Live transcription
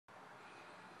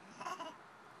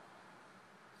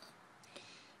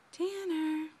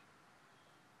Tanner.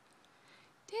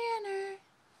 Tanner.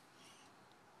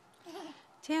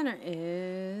 Tanner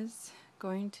is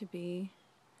going to be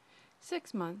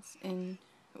 6 months in,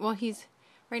 well,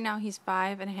 right now he's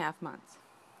 5.5 months.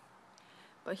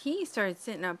 But he started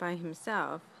sitting up by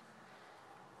himself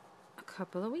a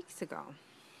couple of weeks ago.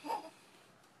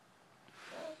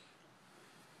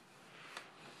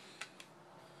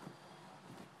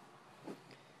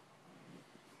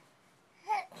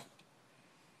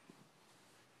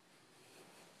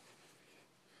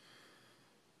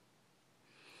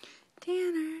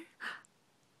 Tanner.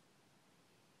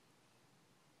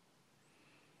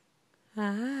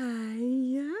 Hi,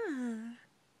 yeah.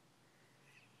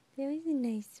 That was a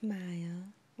nice smile.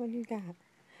 What do you got?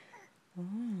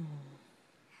 Oh.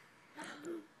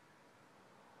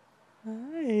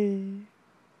 Hi.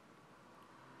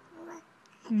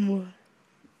 What?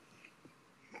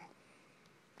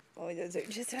 Oh, those are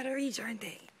just out of reach, aren't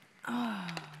they? Oh.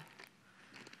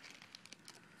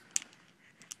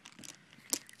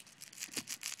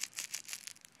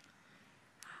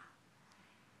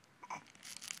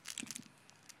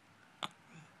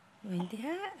 Want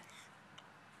that?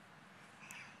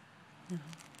 No.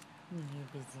 No, you're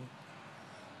busy.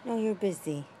 No, you're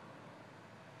busy.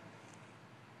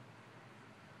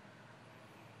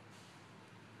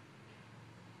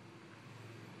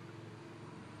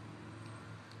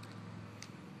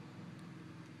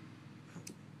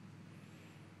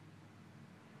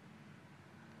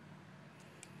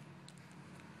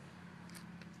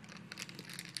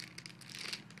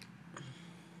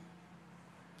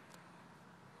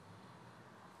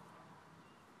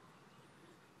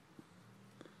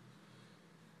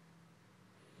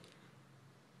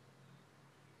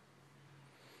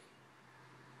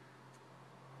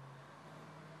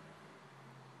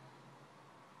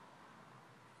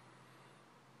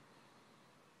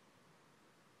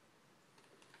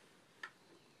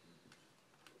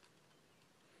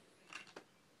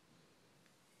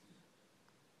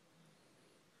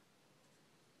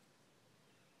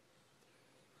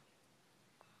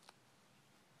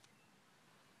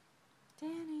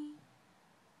 Danny.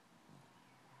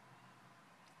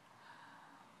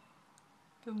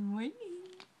 Good morning.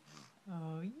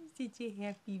 Oh, you're such a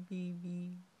happy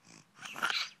baby.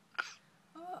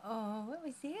 Uh-oh, what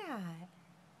was that?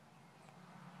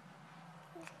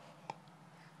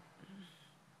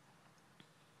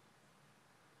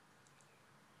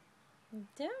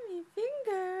 Yummy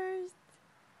fingers.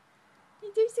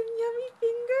 You do some yummy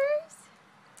fingers?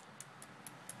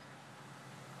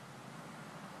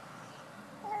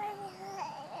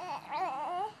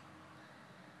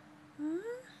 Huh?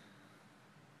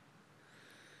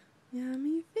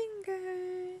 Yummy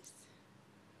fingers.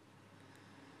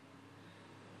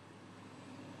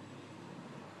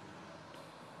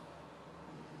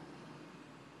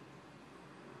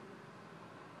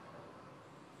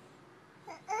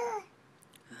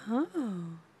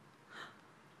 Oh.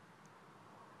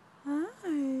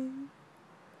 Hi.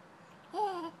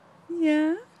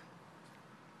 Yeah?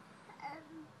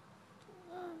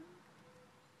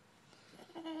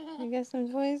 You got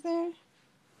some toys there?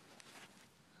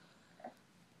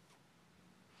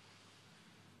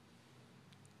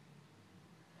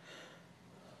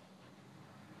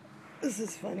 This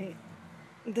is funny.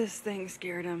 This thing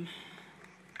scared him.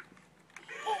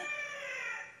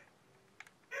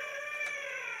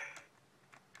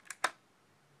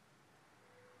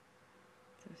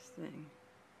 This thing.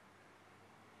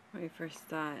 When we first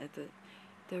saw it at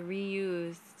the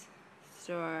reused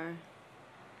store,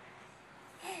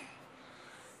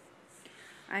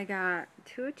 I got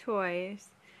 2 toys,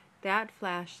 that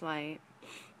flashlight,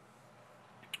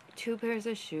 2 pairs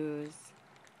of shoes,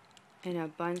 and a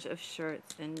bunch of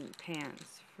shirts and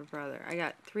pants for brother. I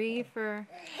got 3 for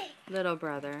little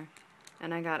brother,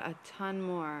 and I got a ton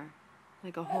more,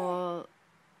 like a whole,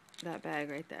 that bag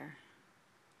right there.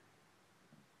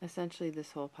 Essentially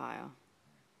this whole pile,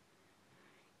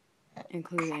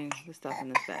 including the stuff in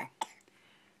this bag.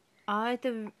 All at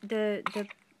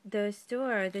the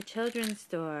store, the children's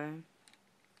store,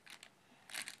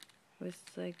 was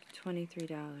like $23.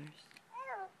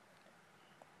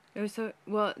 It was so,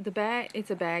 well, the bag,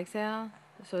 it's a bag sale,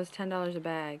 so it's $10 a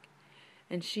bag.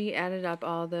 And she added up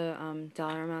all the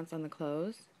dollar amounts on the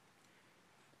clothes,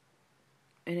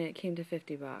 and it came to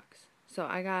 $50. So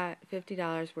I got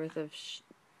 $50 worth of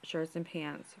shirts and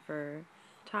pants for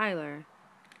Tyler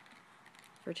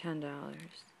for $10.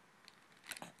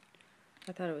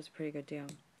 I thought it was a pretty good deal.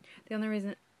 The only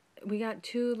reason, we got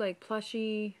 2 like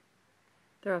plushy,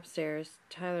 they're upstairs.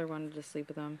 Tyler wanted to sleep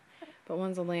with them. But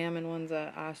one's a lamb and one's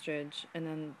a ostrich, and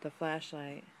then the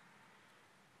flashlight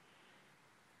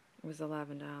was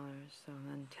 $11, so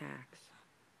then tax.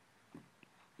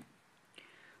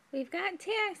 We've got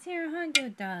tax here, huh,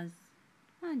 Dudas?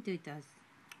 Huh, Dudas?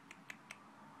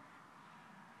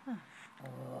 Huh.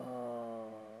 Oh.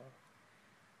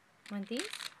 Want these?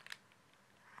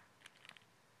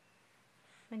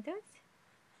 Want those?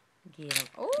 Get them.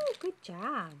 Oh, good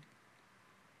job.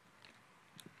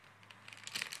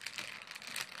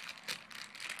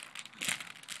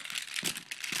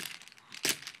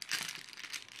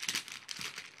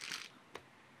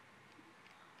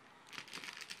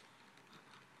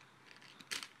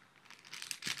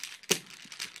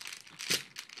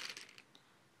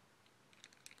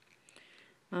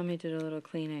 Mommy did a little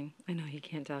cleaning. I know you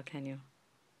can't tell, can you?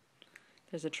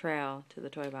 There's a trail to the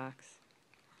toy box.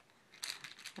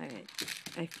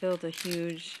 I filled a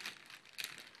huge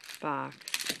box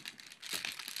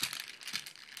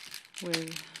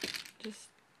with just,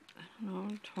 I don't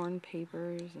know, torn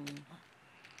papers and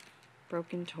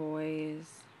broken toys.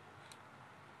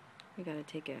 We gotta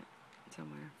take it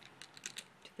somewhere.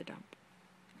 To the dump.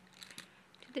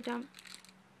 To the dump.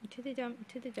 To the dump.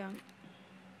 To the dump.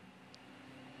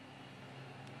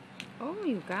 Oh,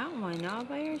 you got one all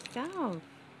by yourself.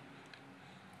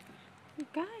 You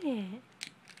got it.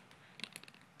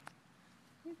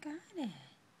 You got it.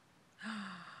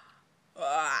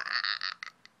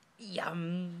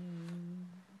 Yum.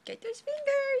 Get those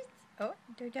fingers. Oh,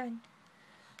 they're done.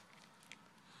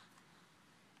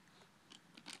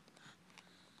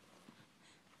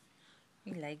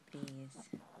 We like these.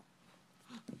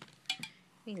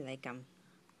 We like them.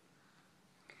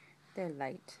 They're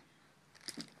light.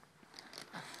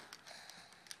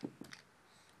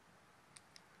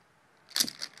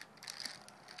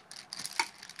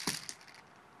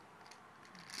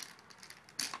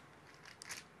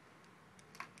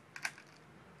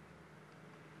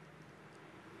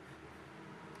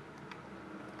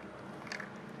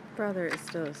 Brother is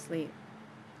still asleep.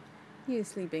 He is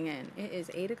sleeping in. It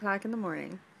is 8 o'clock in the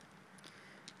morning.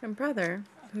 And brother,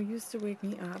 who used to wake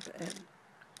me up at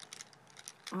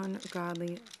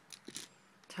ungodly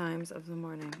times of the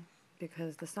morning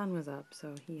because the sun was up,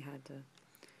 so he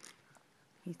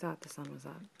thought the sun was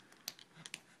up.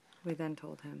 We then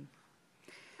told him.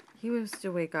 He used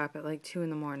to wake up at like 2 in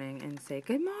the morning and say,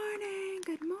 "Good morning,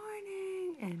 good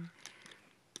morning." And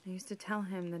I used to tell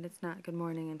him that it's not good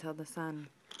morning until the sun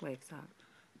wakes up.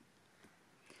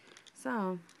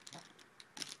 So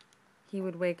he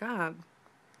would wake up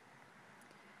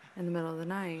in the middle of the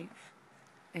night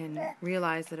and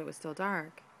realize that it was still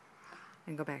dark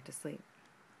and go back to sleep.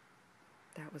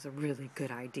 That was a really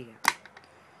good idea.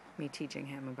 Me teaching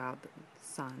him about the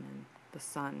sun and the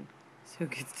sun. So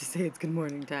he gets to say it's good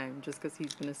morning time. Just because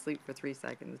he's been asleep for 3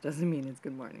 seconds doesn't mean it's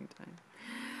good morning time.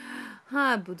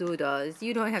 Huh, Doodles,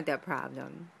 you don't have that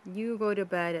problem. You go to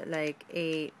bed at like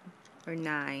 8 or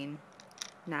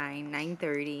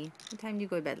 9:30. What time did you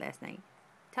go to bed last night?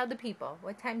 Tell the people.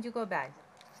 What time did you go to bed?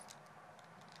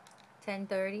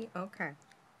 10:30? Okay.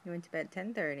 You went to bed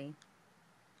 10:30.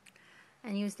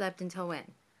 And you slept until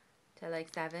when? Till like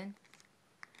 7?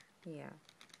 Yeah.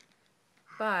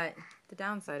 But the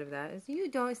downside of that is you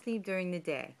don't sleep during the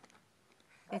day.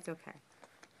 It's okay.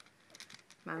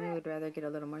 Mommy would rather get a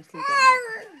little more sleep at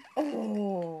night.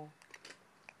 Oh.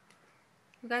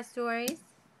 You got stories?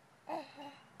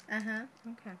 Uh-huh.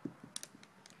 Okay.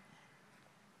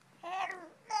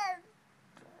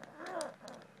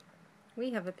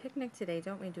 We have a picnic today,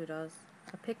 don't we, Doodles?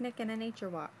 A picnic and a nature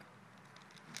walk.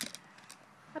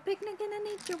 A picnic and a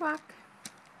nature walk.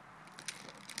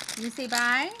 You say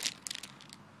bye?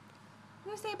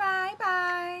 You say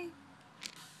bye-bye.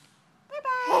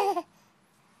 Bye-bye.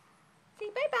 Say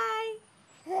bye-bye.